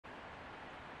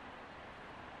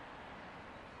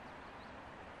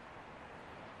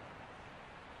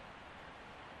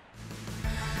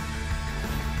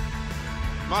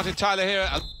Martin Tyler here.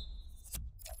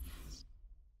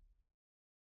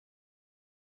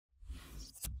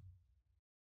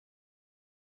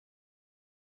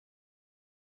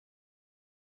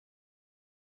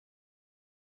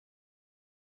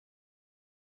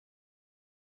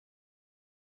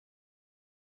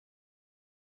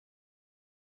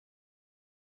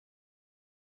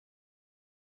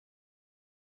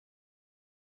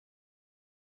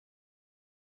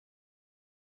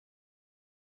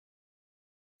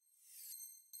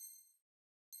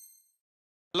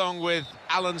 Along with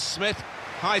Alan Smith.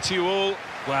 Hi to you all.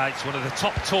 Well, it's one of the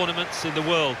top tournaments in the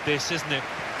world, this, isn't it?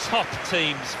 Top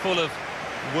teams full of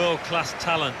world-class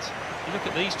talent. You look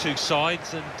at these two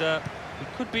sides and we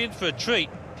could be in for a treat.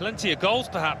 Plenty of goals,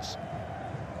 perhaps.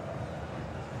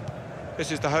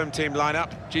 This is the home team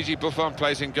lineup. Gigi Buffon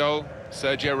plays in goal.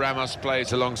 Sergio Ramos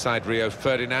plays alongside Rio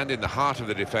Ferdinand in the heart of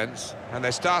the defence. And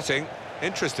they're starting,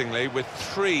 interestingly, with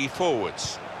 3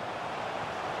 forwards.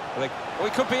 We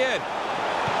could be in.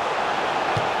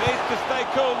 Needs to stay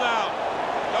cool now.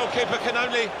 Goalkeeper can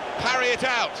only parry it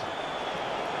out.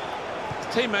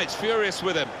 His teammates furious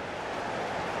with him.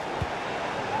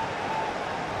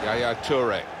 Yaya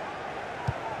Toure.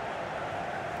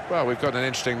 Well, we've got an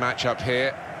interesting match-up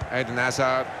here. Eden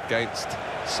Hazard against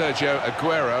Sergio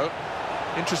Aguero.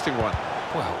 Interesting one.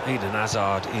 Well, Eden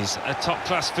Hazard is a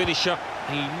top-class finisher.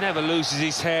 He never loses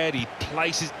his head. He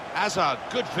places... Hazard,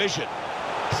 good vision.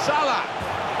 Salah.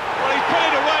 Well, he's put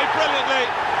it away brilliantly.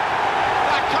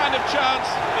 That kind of chance,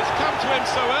 it's come to him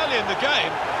so early in the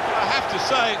game, but I have to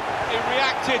say, he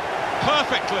reacted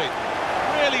perfectly.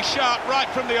 Really sharp right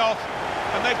from the off,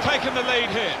 and they've taken the lead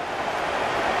here.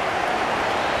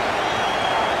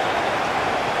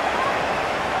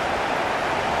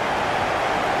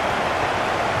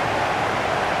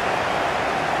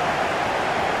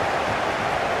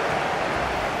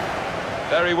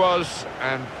 There he was,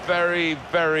 and very,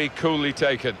 very coolly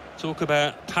taken. Talk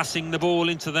about passing the ball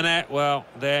into the net. Well,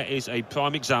 there is a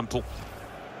prime example.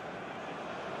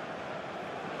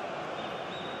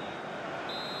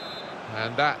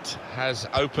 And that has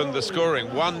opened the scoring.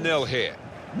 1-0 here.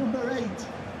 Number 8,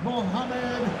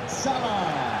 Mohamed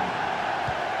Salah.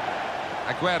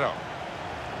 Aguero.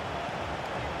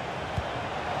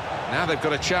 Now they've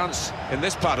got a chance in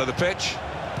this part of the pitch.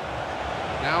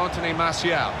 Now Anthony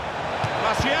Martial.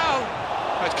 Martial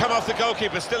has come off the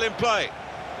goalkeeper, still in play.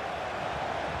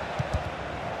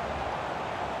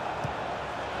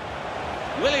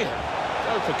 Willian,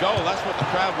 go for goal, that's what the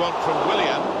crowd want from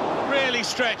Willian. Really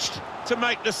stretched to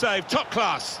make the save, top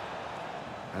class.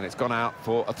 And it's gone out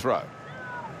for a throw.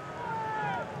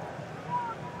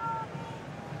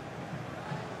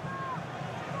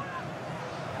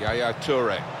 Yaya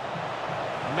Toure.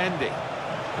 Mendy.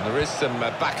 And there is some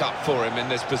backup for him in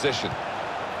this position.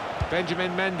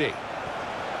 Benjamin Mendy.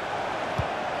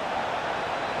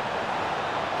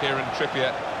 Kieran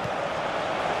Trippier.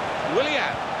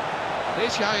 Willian.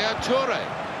 There's Yaya Toure.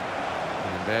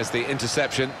 And there's the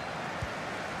interception.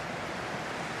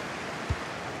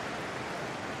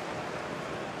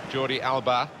 Jordi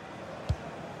Alba.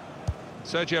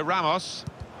 Sergio Ramos.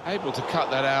 Able to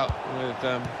cut that out with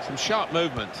some sharp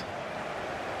movement.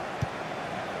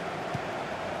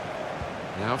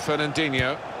 Now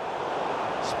Fernandinho.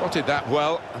 Spotted that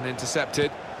well and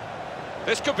intercepted.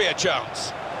 This could be a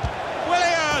chance.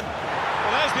 Willian!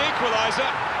 Well, there's the equaliser.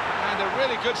 And a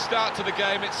really good start to the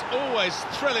game. It's always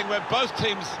thrilling when both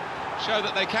teams show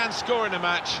that they can score in a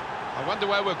match. I wonder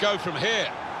where we'll go from here.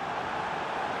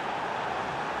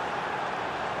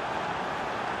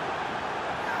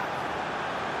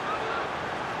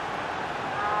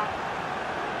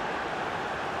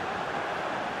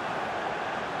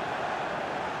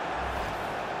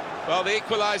 Well, the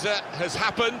equaliser has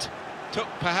happened, took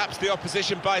perhaps the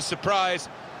opposition by surprise,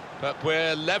 but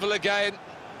we're level again.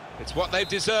 It's what they've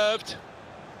deserved.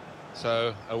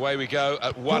 So away we go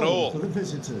at 1-1. For the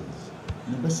visitors,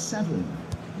 number 7,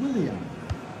 Willian.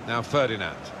 Now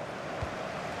Ferdinand.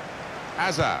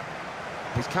 Hazard.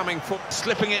 He's coming for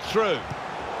slipping it through.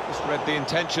 Just read the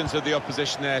intentions of the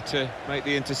opposition there to make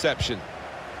the interception.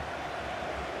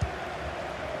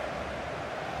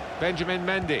 Benjamin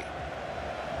Mendy.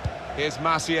 Here's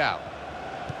Martial.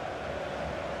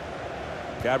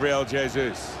 Gabriel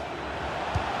Jesus.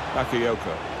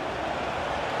 Bakayoko.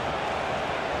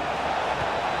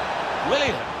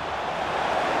 Willian.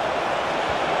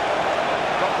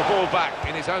 Got the ball back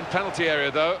in his own penalty area,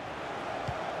 though.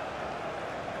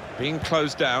 Being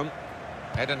closed down.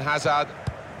 Eden Hazard.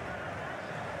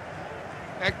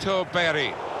 Hector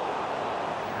Berry.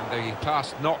 And the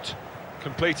pass not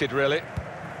completed, really.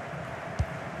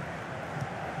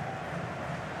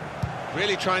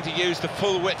 Really trying to use the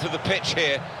full width of the pitch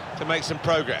here to make some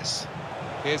progress.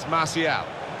 Here's Martial.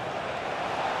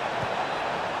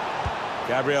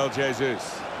 Gabriel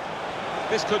Jesus.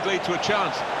 This could lead to a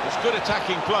chance. It's good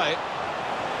attacking play.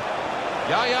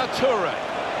 Yaya Toure.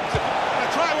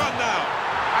 Gonna try one now.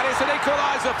 And it's an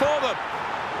equaliser for them.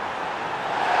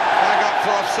 Flag up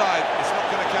for offside. It's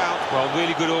not going to count. Well,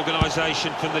 really good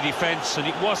organisation from the defence, and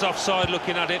it was offside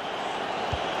looking at it.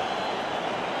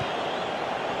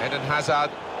 Eden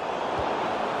Hazard.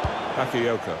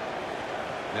 Bakayoko.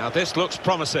 Now this looks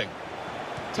promising.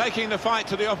 Taking the fight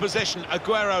to the opposition.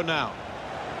 Aguero now.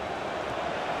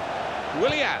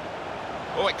 Willian.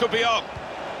 Oh, it could be on.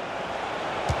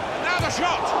 Now the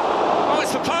shot. Oh,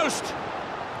 it's the post.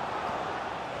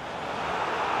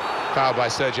 Foul by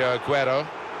Sergio Aguero.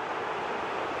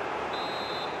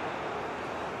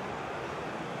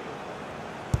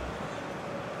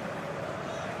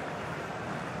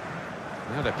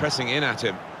 Now they're pressing in at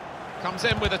him. Comes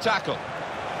in with a tackle.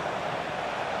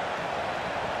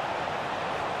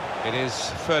 It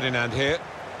is Ferdinand here.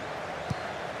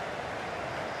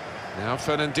 Now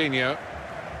Fernandinho.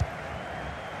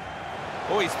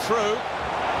 Oh, he's through.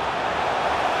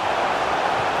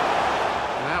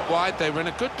 And out wide, they were in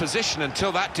a good position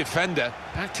until that defender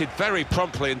acted very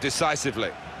promptly and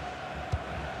decisively.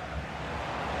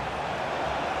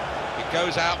 It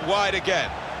goes out wide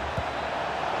again.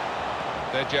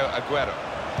 Sergio Aguero.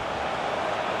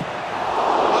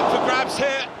 Up for grabs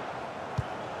here.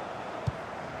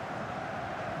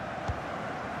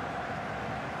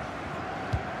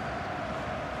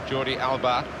 Jordi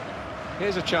Alba.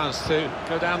 Here's a chance to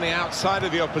go down the outside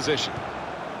of the opposition.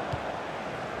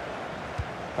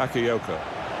 Bakayoko.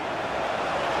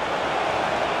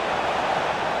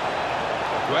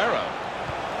 Aguero.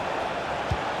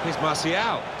 Here's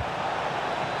Martial.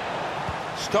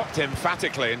 Stopped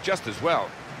emphatically and just as well.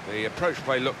 The approach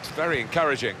play looked very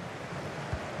encouraging.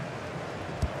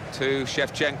 To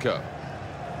Shevchenko.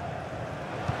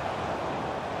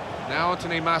 Now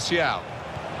Anthony Martial.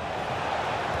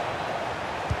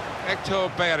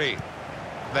 Hector Berry.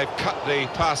 They've cut the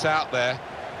pass out there,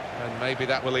 and maybe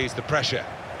that will ease the pressure.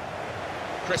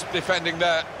 Crisp defending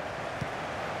there.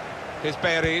 Here's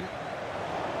Berry.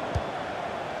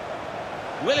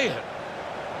 Willian.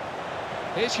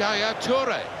 Here's Yaya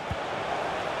Toure.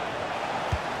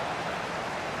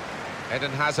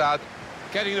 Eden Hazard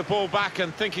getting the ball back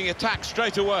and thinking attack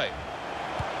straight away.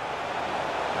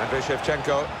 Andrei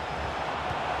Shevchenko.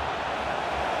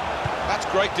 That's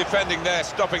great defending there,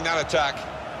 stopping that attack.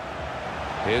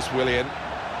 Here's Willian.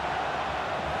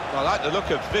 I like the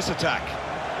look of this attack.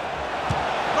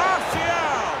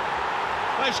 Martial!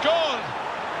 They've scored,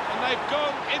 and they've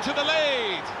gone into the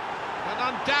lead.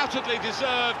 And undoubtedly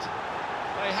deserved.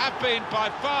 They have been by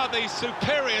far the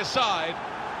superior side,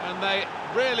 and they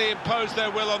really imposed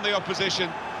their will on the opposition.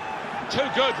 Too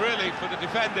good, really, for the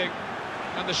defending,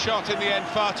 and the shot in the end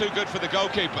far too good for the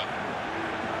goalkeeper.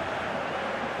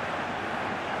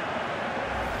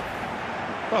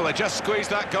 Well, they just squeezed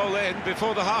that goal in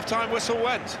before the half-time whistle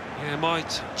went. Yeah,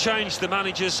 might change the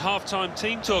manager's half-time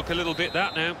team talk a little bit,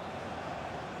 that now.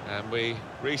 And we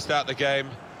restart the game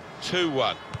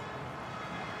 2-1.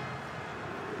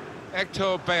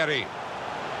 Hector Berry.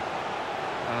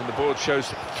 And the board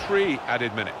shows 3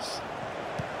 added minutes.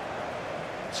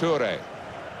 Toure.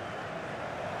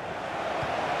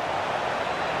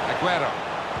 Aguero.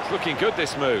 It's looking good,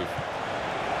 this move.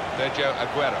 Sergio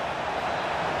Aguero.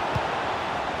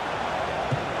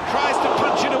 Tries to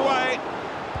punch it away.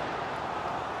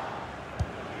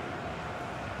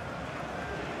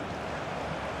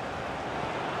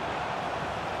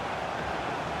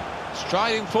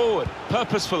 Striding forward,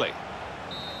 purposefully.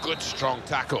 Good strong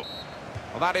tackle.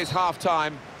 Well, that is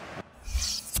half-time.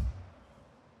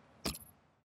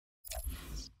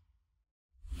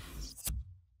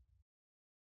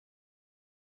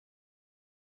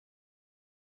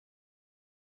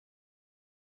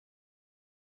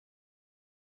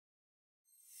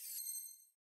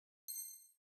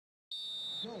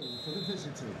 Goal for the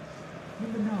visitors.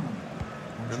 Number 9.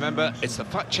 Remember, it's the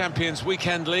FUT Champions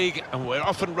Weekend League, and we're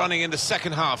off and running in the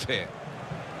second half here.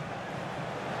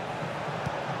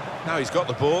 Now he's got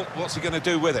the ball, what's he going to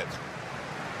do with it?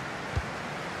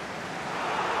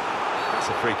 It's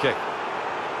a free kick.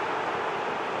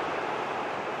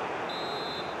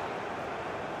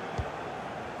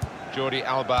 Jordi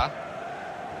Alba.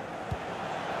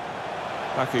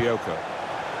 Bakayoko.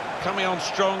 Coming on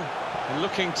strong and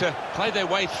looking to play their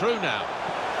way through now.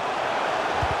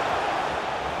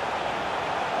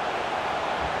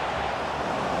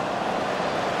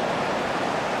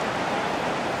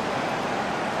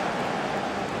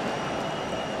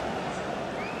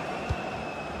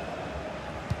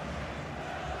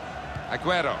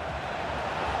 Aguero.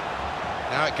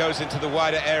 Now it goes into the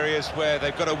wider areas where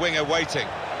they've got a winger waiting.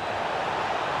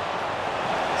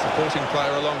 Supporting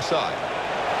player alongside.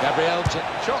 Gabriel,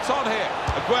 shots on here.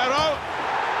 Aguero.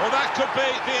 Well, that could be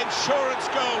the insurance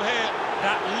goal here.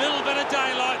 That little bit of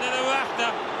daylight that they were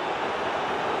after.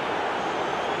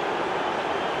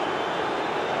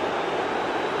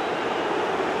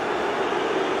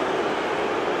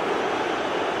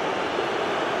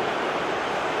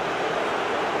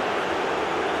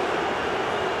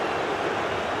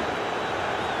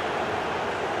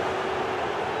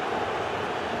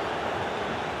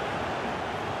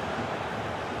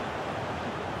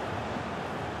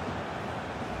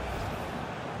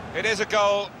 It is a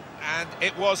goal, and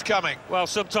it was coming. Well,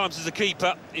 sometimes as a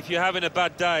keeper, if you're having a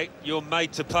bad day, you're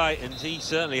made to pay, and he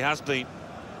certainly has been.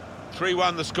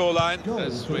 3-1 the scoreline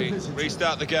as we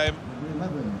restart the game.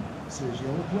 Number 11,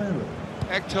 Sergio Aguero.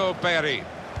 Hector Bellerin.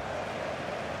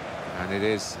 And it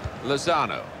is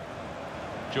Lozano.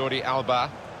 Jordi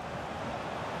Alba.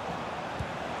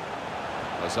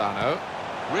 Lozano.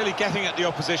 Really getting at the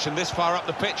opposition this far up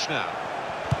the pitch now.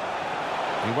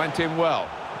 He went in well.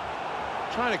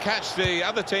 Trying to catch the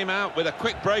other team out with a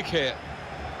quick break here.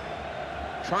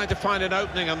 Trying to find an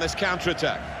opening on this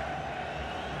counter-attack.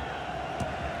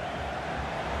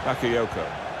 Bakayoko.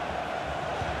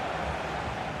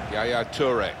 Yaya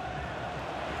Toure.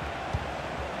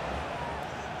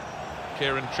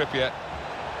 Kieran Trippier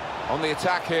on the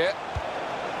attack here.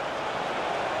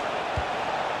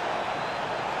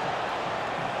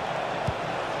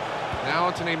 Now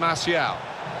Anthony Martial.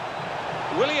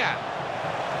 Willian.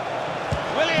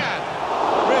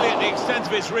 Really at the extent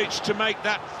of his reach to make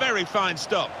that very fine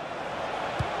stop.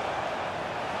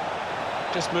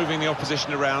 Just moving the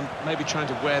opposition around, maybe trying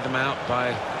to wear them out by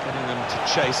getting them to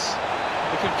chase.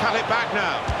 He can cut it back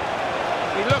now.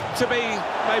 He looked to be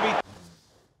maybe...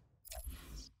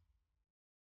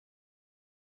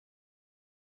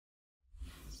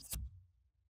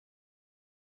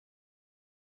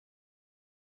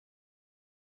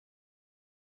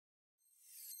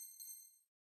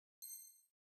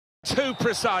 Too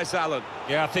precise, Alan.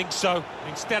 Yeah, I think so.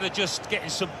 Instead of just getting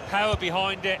some power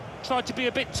behind it, tried to be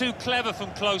a bit too clever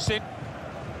from close in.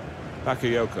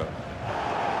 Bakayoko.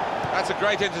 That's a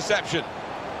great interception.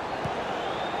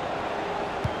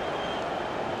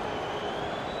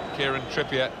 Kieran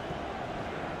Trippier.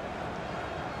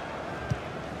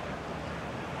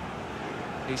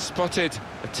 He spotted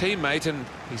a teammate and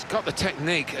he's got the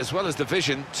technique as well as the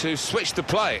vision to switch the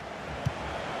play.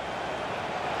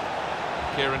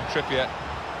 Kieran Trippier.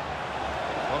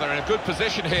 Well, they're in a good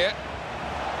position here.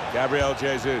 Gabriel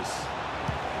Jesus.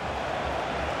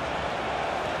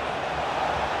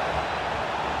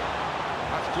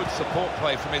 That's good support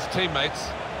play from his teammates.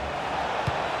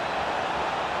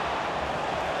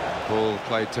 Ball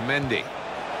played to Mendy.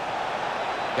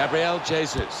 Gabriel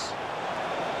Jesus.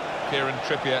 Kieran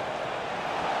Trippier.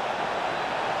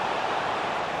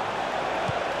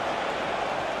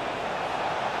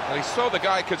 Well, he saw the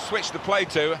guy could switch the play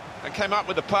to and came up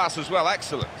with the pass as well.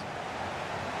 Excellent.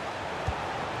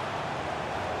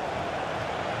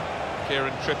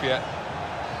 Kieran Trippier.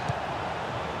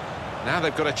 Now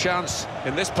they've got a chance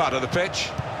in this part of the pitch.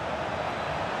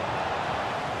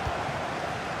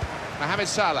 Mohamed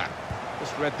Salah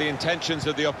just read the intentions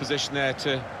of the opposition there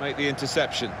to make the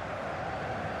interception.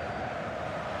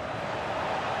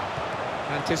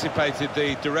 Anticipated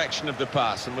the direction of the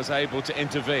pass and was able to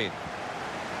intervene.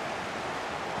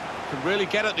 Can really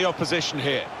get at the opposition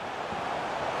here.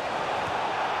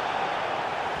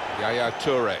 Yaya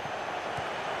Toure.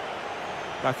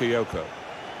 Bakayoko.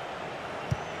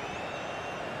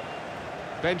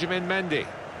 Benjamin Mendy.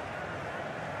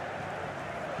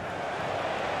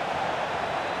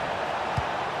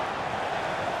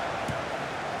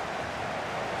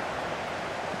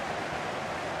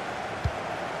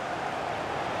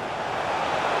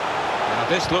 Now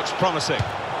this looks promising. So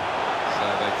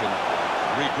they can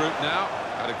regroup now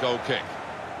at a goal kick.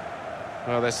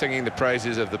 Well, they're singing the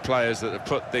praises of the players that have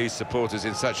put these supporters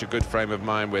in such a good frame of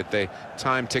mind with the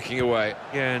time ticking away.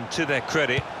 Yeah, and to their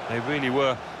credit, they really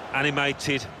were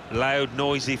animated, loud,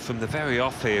 noisy from the very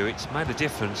off here. It's made a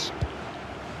difference.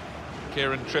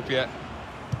 Kieran Trippier.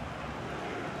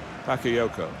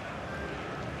 Bakayoko.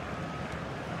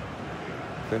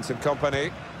 Vincent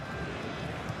Kompany.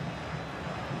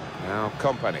 Now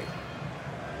Kompany.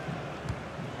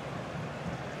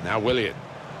 Now Willian.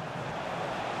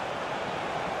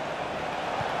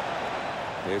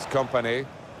 Here's Kompany.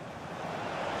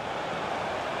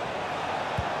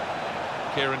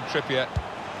 Kieran Trippier.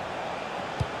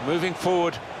 Moving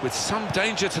forward with some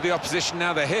danger to the opposition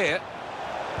now they're here.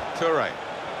 Toure.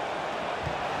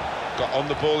 Got on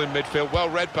the ball in midfield, well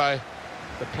read by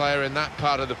the player in that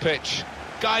part of the pitch.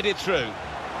 Guided through.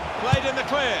 Played in the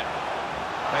clear.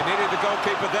 They needed the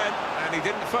goalkeeper then, and he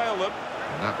didn't fail them.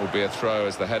 And that will be a throw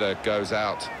as the header goes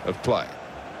out of play.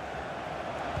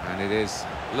 And it is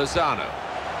Lozano.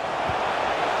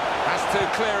 Has to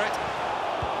clear it.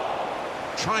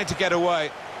 Trying to get away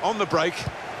on the break,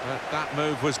 but that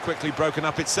move was quickly broken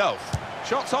up itself.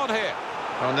 Shots on here.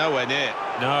 Oh, nowhere near.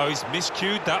 No, he's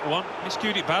miscued that one.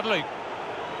 Miscued it badly.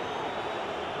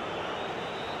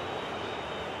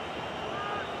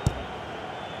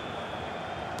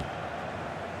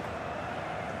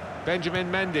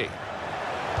 Benjamin Mendy.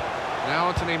 Now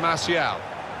Anthony Martial.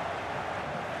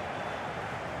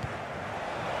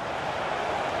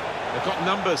 They've got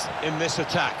numbers in this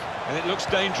attack, and it looks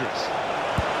dangerous.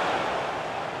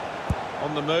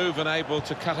 On the move and able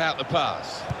to cut out the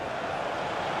pass.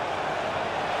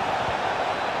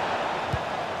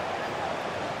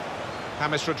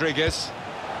 James Rodriguez.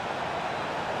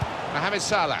 Mohamed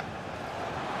Salah.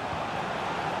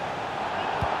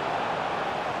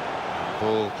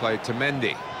 Ball played to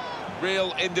Mendy.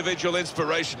 Real individual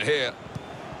inspiration here.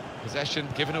 Possession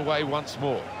given away once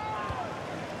more.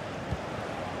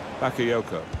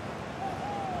 Bakayoko.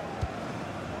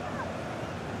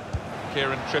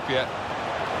 Kieran Trippier.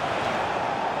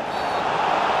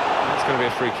 It's going to be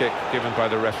a free kick given by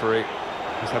the referee.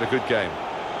 He's had a good game.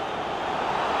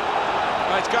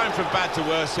 Well, it's going from bad to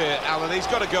worse here, Alan. He's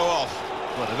got to go off.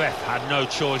 Well, the ref had no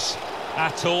choice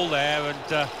at all there,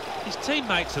 and his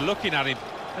teammates are looking at him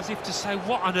as if to say,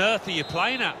 what on earth are you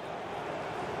playing at?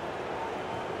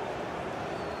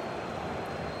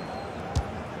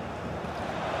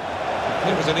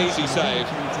 It was an easy save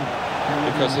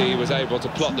because he was able to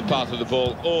plot the path of the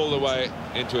ball all the way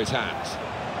into his hands.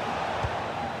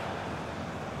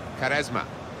 Quaresma.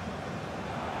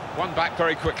 One back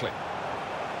very quickly.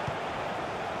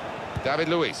 David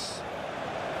Luiz.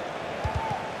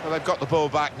 Well, they've got the ball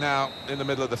back now in the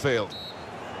middle of the field.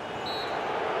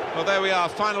 Well, there we are,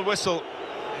 final whistle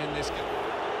in this game.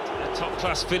 A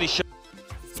top-class finish